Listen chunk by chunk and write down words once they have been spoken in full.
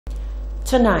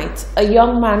Tonight, a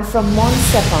young man from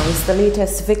Montsepa is the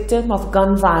latest victim of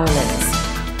gun violence.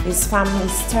 His family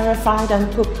is terrified and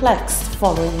perplexed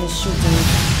following his shooting.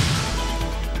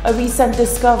 A recent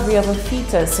discovery of a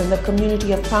fetus in the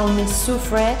community of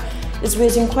Paunis-Soufrière is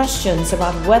raising questions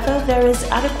about whether there is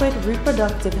adequate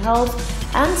reproductive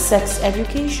health and sex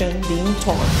education being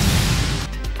taught.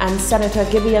 And Senator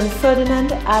Gideon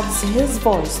Ferdinand adds his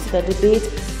voice to the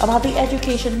debate about the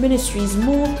Education Ministry's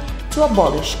move to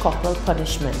abolish corporal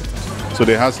punishment. So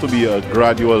there has to be a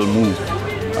gradual move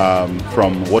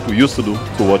from what we used to do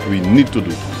to what we need to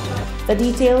do. The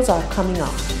details are coming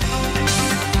up.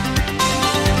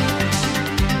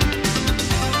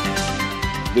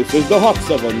 This is the Hot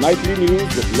 7 Nightly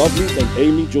News with Lovely and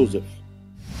Amy Joseph.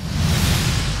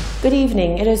 Good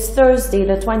evening. It is Thursday,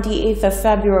 the 28th of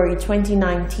February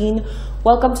 2019.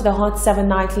 Welcome to the Hot 7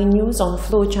 Nightly News on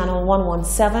Flow Channel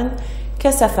 117,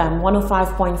 Kiss FM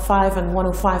 105.5 and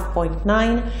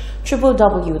 105.9,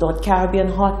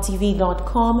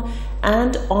 www.caribbeanhottv.com,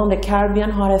 and on the Caribbean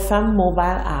Hot FM mobile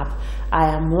app. I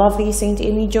am Lovely St.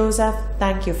 Amy Joseph.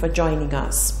 Thank you for joining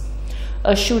us.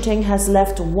 A shooting has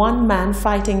left one man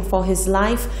fighting for his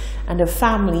life and a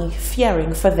family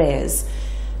fearing for theirs.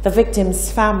 The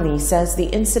victim's family says the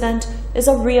incident is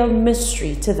a real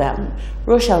mystery to them.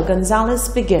 Rochelle Gonzalez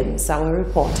begins our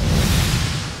reporting.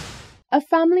 A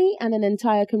family and an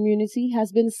entire community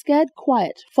has been scared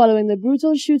quiet following the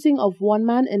brutal shooting of one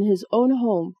man in his own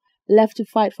home. Left to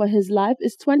fight for his life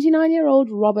is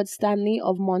 29-year-old Robert Stanley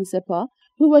of Montsepa,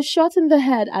 who was shot in the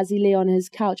head as he lay on his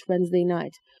couch Wednesday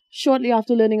night. Shortly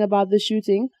after learning about the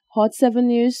shooting, Hot 7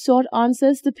 News sought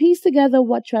answers to piece together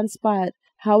what transpired.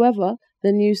 However,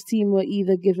 the news team were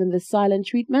either given the silent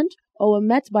treatment or were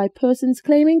met by persons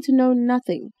claiming to know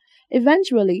nothing.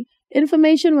 Eventually,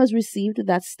 information was received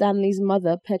that Stanley's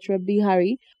mother, Petra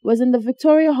Bihari, was in the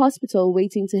Victoria Hospital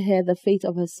waiting to hear the fate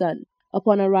of her son.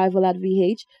 Upon arrival at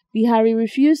VH, Bihari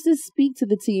refused to speak to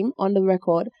the team on the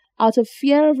record out of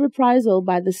fear of reprisal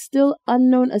by the still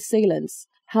unknown assailants.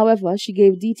 However, she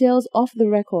gave details off the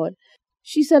record.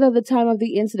 She said at the time of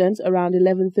the incident, around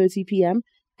 11:30 p.m.,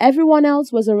 everyone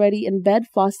else was already in bed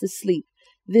fast asleep.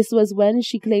 This was when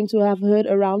she claimed to have heard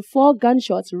around 4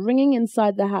 gunshots ringing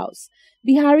inside the house.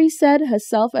 Bihari said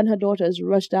herself and her daughters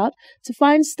rushed out to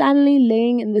find Stanley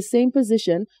laying in the same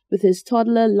position with his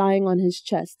toddler lying on his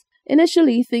chest,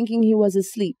 initially thinking he was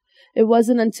asleep. It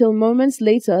wasn't until moments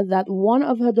later that one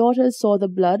of her daughters saw the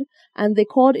blood and they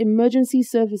called emergency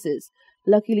services.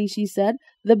 Luckily, she said,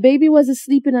 the baby was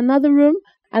asleep in another room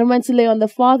and went to lay on the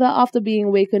father after being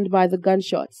awakened by the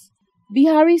gunshots.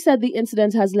 Bihari said the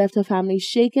incident has left her family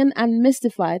shaken and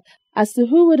mystified as to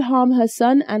who would harm her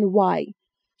son and why.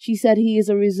 She said he is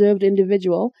a reserved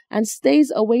individual and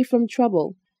stays away from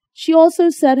trouble. She also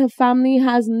said her family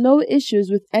has no issues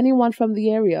with anyone from the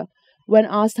area. When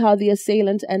asked how the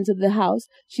assailant entered the house,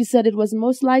 she said it was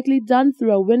most likely done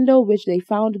through a window which they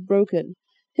found broken.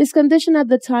 His condition at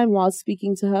the time while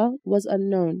speaking to her was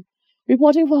unknown.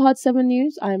 Reporting for Hot 7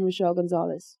 News, I am Rochelle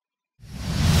Gonzalez.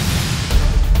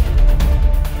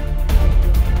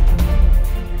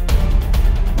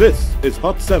 This is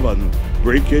Hot 7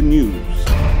 Breaking News.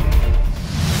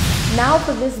 Now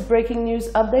for this breaking news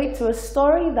update to a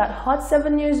story that Hot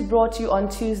 7 News brought you on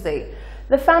Tuesday.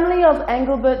 The family of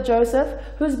Engelbert Joseph,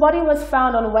 whose body was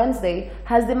found on Wednesday,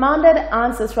 has demanded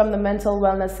answers from the Mental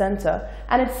Wellness Center,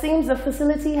 and it seems the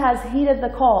facility has heeded the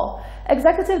call.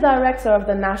 Executive Director of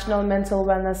the National Mental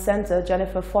Wellness Center,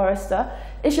 Jennifer Forrester,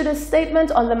 issued a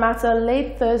statement on the matter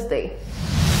late Thursday.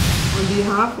 On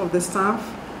behalf of the staff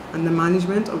and the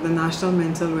management of the National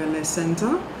Mental Wellness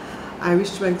Center, I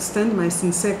wish to extend my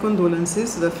sincere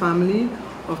condolences to the family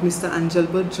of Mr.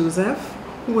 Engelbert Joseph,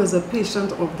 who was a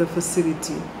patient of the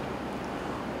facility.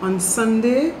 On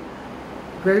Sunday,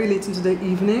 very late into the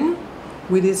evening,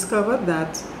 we discovered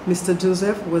that Mr.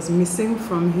 Joseph was missing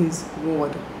from his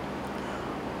ward.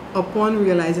 Upon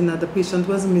realizing that the patient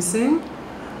was missing,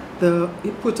 the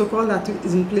protocol that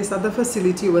is in place at the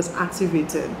facility was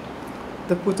activated.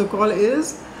 The protocol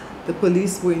is the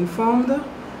police were informed,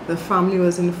 the family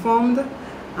was informed,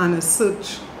 and a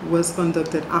search was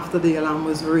conducted after the alarm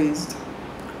was raised.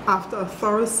 After a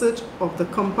thorough search of the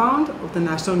compound of the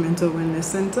National Mental Wellness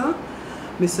Center,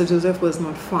 Mr. Joseph was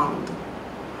not found.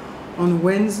 On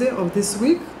Wednesday of this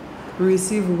week, we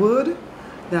received word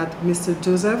that Mr.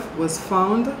 Joseph was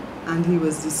found and he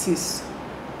was deceased.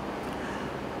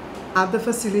 At the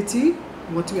facility,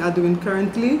 what we are doing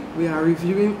currently, we are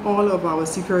reviewing all of our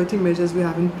security measures we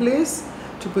have in place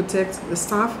to protect the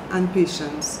staff and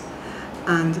patients.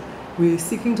 And we're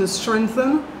seeking to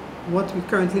strengthen what we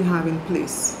currently have in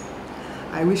place.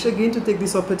 I wish again to take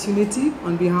this opportunity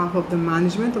on behalf of the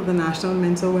management of the National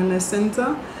Mental Wellness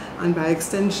Center and by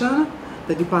extension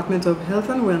the Department of Health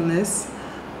and Wellness,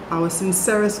 our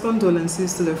sincerest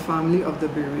condolences to the family of the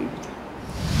bereaved.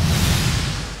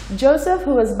 Joseph,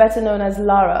 who was better known as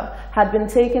Lara, had been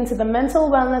taken to the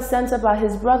Mental Wellness Center by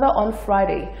his brother on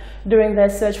Friday. During their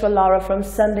search for Lara from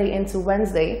Sunday into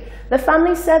Wednesday, the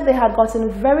family said they had gotten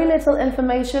very little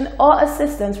information or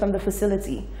assistance from the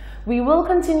facility. We will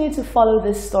continue to follow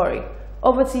this story.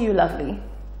 Over to you, Lovely.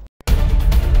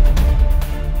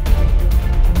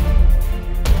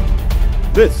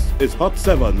 This is Hot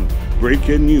 7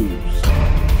 Breaking News.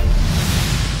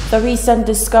 The recent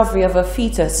discovery of a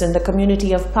fetus in the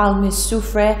community of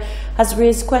Palmis-Soufrière has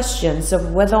raised questions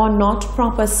of whether or not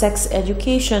proper sex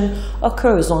education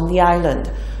occurs on the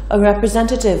island. A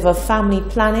representative of family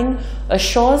planning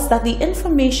assures that the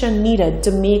information needed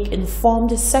to make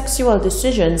informed sexual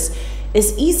decisions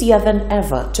is easier than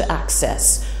ever to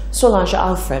access. Solange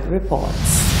Alfred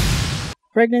reports.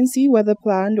 Pregnancy, whether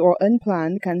planned or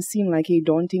unplanned, can seem like a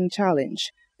daunting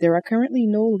challenge. There are currently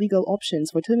no legal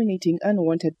options for terminating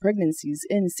unwanted pregnancies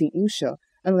in St. Lucia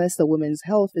unless the woman's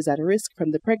health is at risk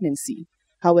from the pregnancy.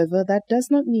 However, that does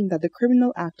not mean that the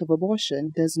criminal act of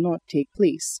abortion does not take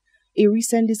place. A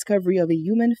recent discovery of a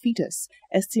human fetus,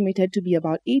 estimated to be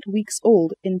about 8 weeks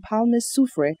old, in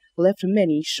Palmis-Soufrière left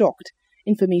many shocked.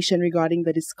 Information regarding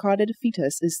the discarded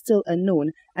fetus is still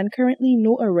unknown, and currently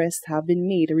no arrests have been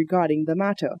made regarding the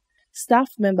matter. Staff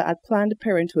member at Planned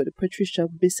Parenthood, Patricia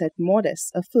Bissett-Modest,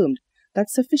 affirmed that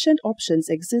sufficient options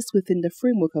exist within the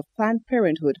framework of Planned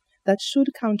Parenthood that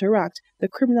should counteract the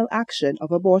criminal action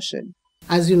of abortion.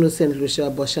 As you know, St. Lucia,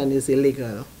 abortion is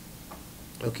illegal,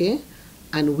 okay?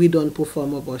 And we don't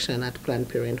perform abortion at Planned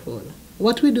Parenthood.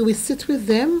 What we do, we sit with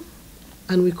them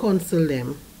and we counsel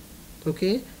them,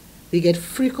 okay? We get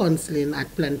free counseling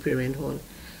at Planned Parenthood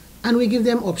and we give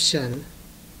them option,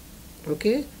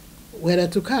 okay? Whether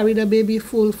to carry the baby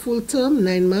full term,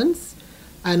 9 months,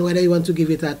 and whether you want to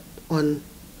give it on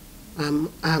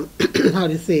how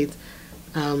do you say it,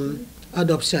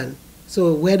 adoption.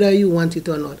 So whether you want it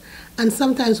or not. And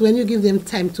sometimes when you give them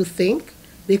time to think,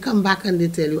 they come back and they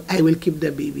tell you, I will keep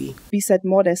the baby.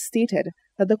 Bissett-Modest stated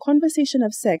that the conversation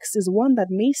of sex is one that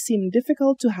may seem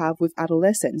difficult to have with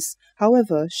adolescents.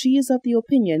 However, she is of the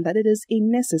opinion that it is a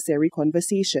necessary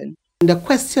conversation. The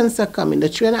questions are coming, the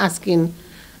children asking.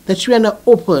 The children are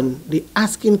open, they're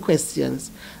asking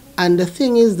questions. And the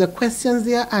thing is, the questions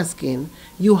they are asking,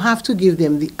 you have to give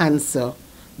them the answer.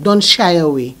 Don't shy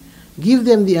away. Give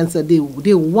them the answer. They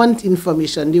want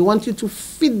information. They want you to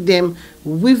feed them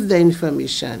with the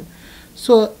information.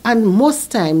 So, and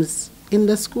most times in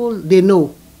the school, they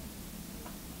know.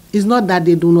 It's not that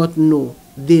they do not know.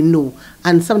 They know.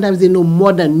 And sometimes they know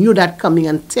more than you that coming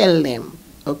and tell them.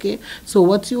 Okay? So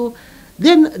all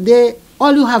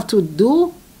you have to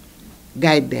do,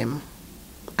 guide them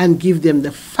and give them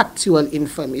the factual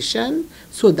information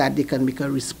so that they can make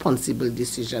a responsible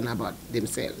decision about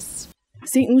themselves.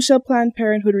 St. Lucia Planned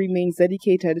Parenthood remains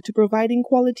dedicated to providing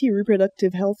quality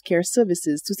reproductive health care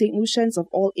services to St. Lucians of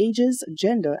all ages,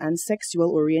 gender, and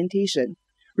sexual orientation.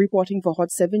 Reporting for Hot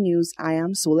 7 News, I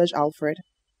am Solange Alfred.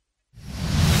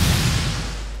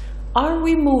 Are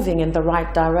we moving in the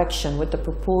right direction with the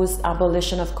proposed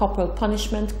abolition of corporal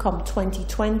punishment come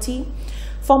 2020?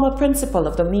 Former principal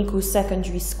of the Miku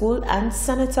Secondary School and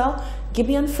Senator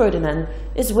Gibeon Ferdinand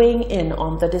is weighing in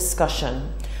on the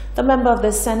discussion. The member of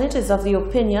the Senate is of the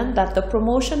opinion that the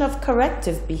promotion of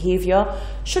corrective behavior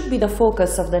should be the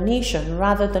focus of the nation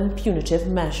rather than punitive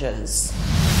measures.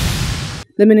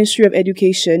 The Ministry of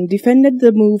Education defended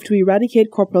the move to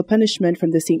eradicate corporal punishment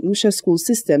from the St. Lucia school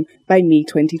system by May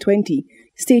 2020,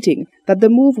 stating that the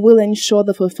move will ensure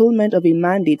the fulfillment of a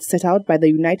mandate set out by the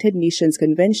United Nations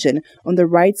Convention on the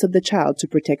Rights of the Child to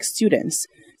protect students.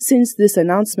 Since this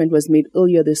announcement was made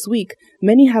earlier this week,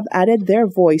 many have added their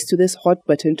voice to this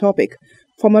hot-button topic.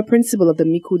 Former principal of the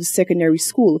Miku Secondary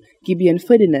School, Gibeon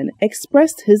Ferdinand,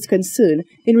 expressed his concern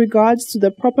in regards to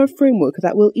the proper framework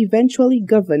that will eventually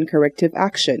govern corrective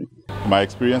action. My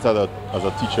experience as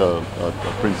a teacher, a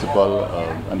principal,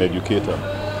 an educator,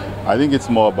 I think it's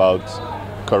more about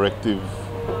corrective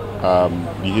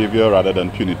behavior rather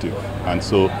than punitive. And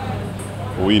so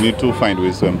we need to find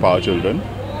ways to empower children.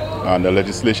 And the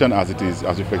legislation as it is,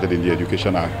 as reflected in the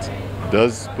Education Act,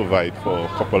 does provide for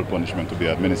corporal punishment to be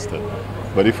administered.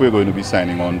 But if we're going to be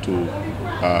signing on to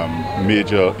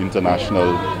major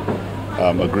international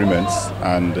agreements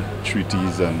and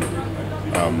treaties and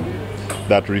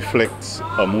that reflects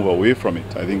a move away from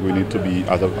it, I think we need to be,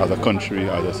 as a country,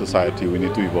 as a society, we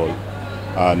need to evolve.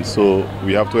 And so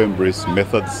we have to embrace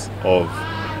methods of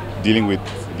dealing with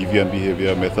deviant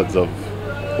behavior, methods of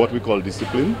what we call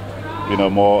discipline in a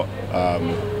more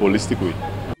holistic way.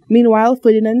 Meanwhile,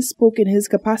 Ferdinand spoke in his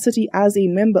capacity as a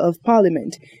Member of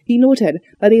Parliament. He noted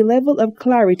that a level of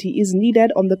clarity is needed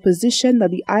on the position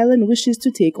that the island wishes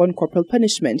to take on corporal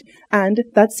punishment, and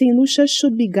that St. Lucia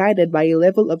should be guided by a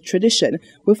level of tradition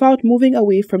without moving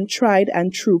away from tried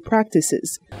and true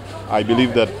practices. I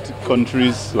believe that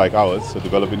countries like ours, so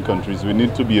developing countries, we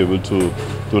need to be able to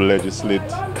legislate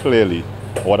clearly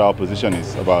what our position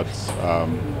is about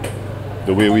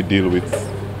the way we deal with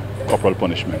corporal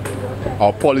punishment.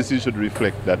 Our policy should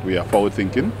reflect that we are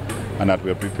forward-thinking and that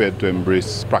we are prepared to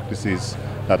embrace practices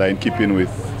that are in keeping with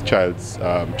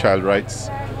child rights,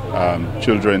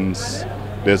 children's.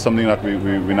 There's something that we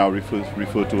now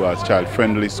refer to as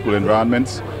child-friendly school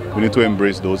environments. We need to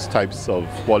embrace those types of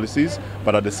policies,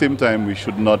 but at the same time, we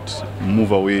should not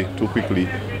move away too quickly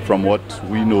from what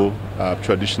we know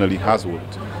traditionally has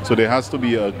worked. So there has to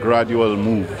be a gradual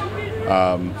move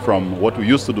from what we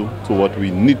used to do to what we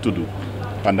need to do.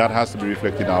 And that has to be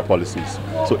reflected in our policies.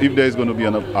 So if there is going to be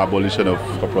an abolition of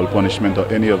corporal punishment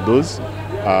or any of those,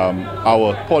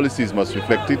 our policies must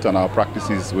reflect it, and our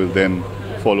practices will then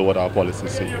follow what our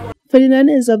policies say. Ferdinand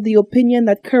is of the opinion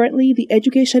that currently the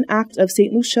Education Act of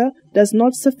St. Lucia does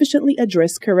not sufficiently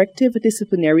address corrective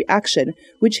disciplinary action,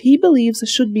 which he believes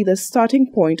should be the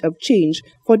starting point of change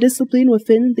for discipline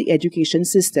within the education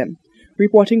system.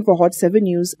 Reporting for Hot 7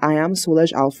 News, I am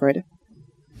Solaj Alfred.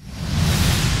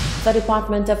 The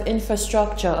Department of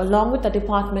Infrastructure, along with the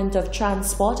Department of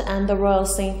Transport and the Royal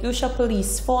St. Lucia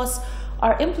Police Force,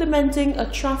 are implementing a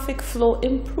traffic flow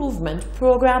improvement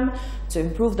program to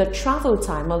improve the travel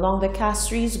time along the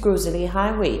Castries-Grosley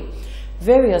Highway.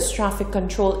 Various traffic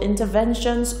control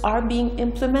interventions are being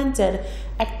implemented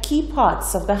at key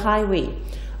parts of the highway.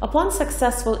 Upon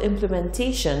successful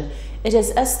implementation, it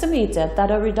is estimated that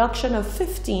a reduction of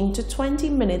 15 to 20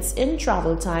 minutes in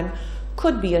travel time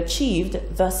could be achieved,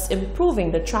 thus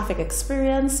improving the traffic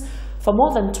experience for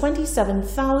more than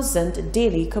 27,000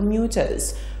 daily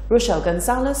commuters. Rochelle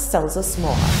Gonzalez tells us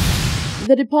more.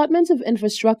 The Department of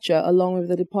Infrastructure, along with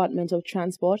the Department of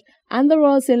Transport and the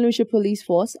Royal St. Lucia Police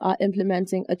Force, are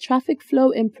implementing a Traffic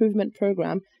Flow Improvement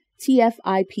Program,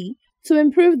 TFIP, to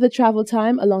improve the travel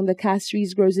time along the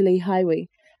Castries-Grosley Highway.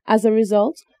 As a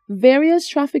result, various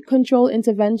traffic control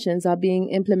interventions are being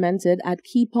implemented at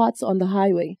key parts on the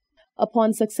highway.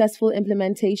 Upon successful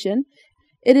implementation,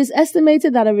 it is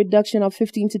estimated that a reduction of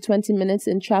 15 to 20 minutes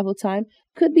in travel time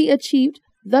could be achieved,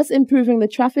 thus improving the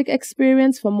traffic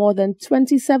experience for more than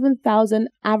 27,000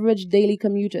 average daily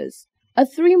commuters. A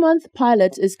 3-month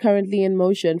pilot is currently in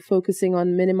motion, focusing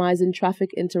on minimizing traffic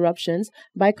interruptions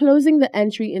by closing the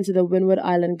entry into the Windward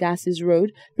Island Gases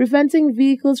Road, preventing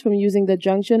vehicles from using the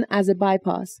junction as a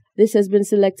bypass. This has been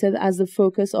selected as the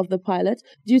focus of the pilot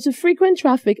due to frequent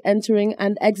traffic entering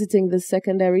and exiting the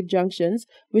secondary junctions,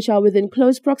 which are within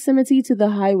close proximity to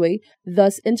the highway,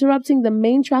 thus interrupting the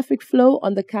main traffic flow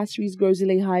on the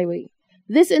Castries-Grosley Highway.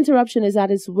 This interruption is at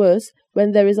its worst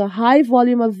when there is a high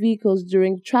volume of vehicles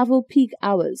during travel peak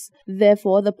hours.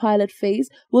 Therefore, the pilot phase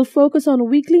will focus on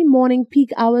weekly morning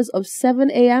peak hours of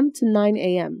 7 a.m. to 9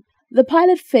 a.m. The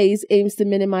pilot phase aims to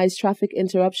minimize traffic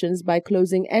interruptions by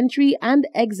closing entry and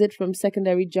exit from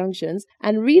secondary junctions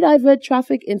and redivert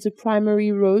traffic into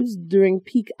primary roads during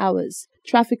peak hours.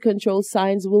 Traffic control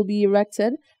signs will be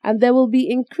erected, and there will be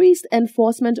increased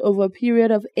enforcement over a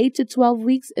period of 8 to 12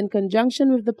 weeks in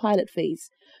conjunction with the pilot phase.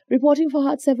 Reporting for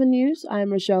Hot 7 News, I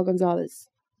am Rochelle Gonzalez.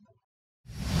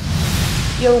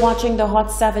 You're watching the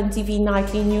Hot 7 TV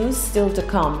Nightly News. Still to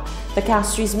come, the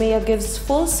Castries Mayor gives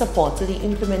full support to the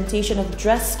implementation of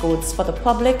dress codes for the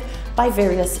public by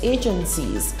various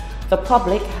agencies. The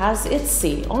public has its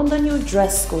say on the new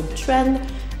dress code trend,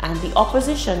 and the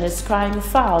opposition is crying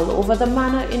foul over the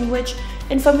manner in which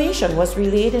information was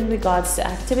relayed in regards to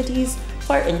activities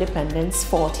for Independence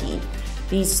 40.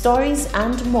 These stories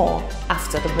and more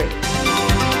after the break.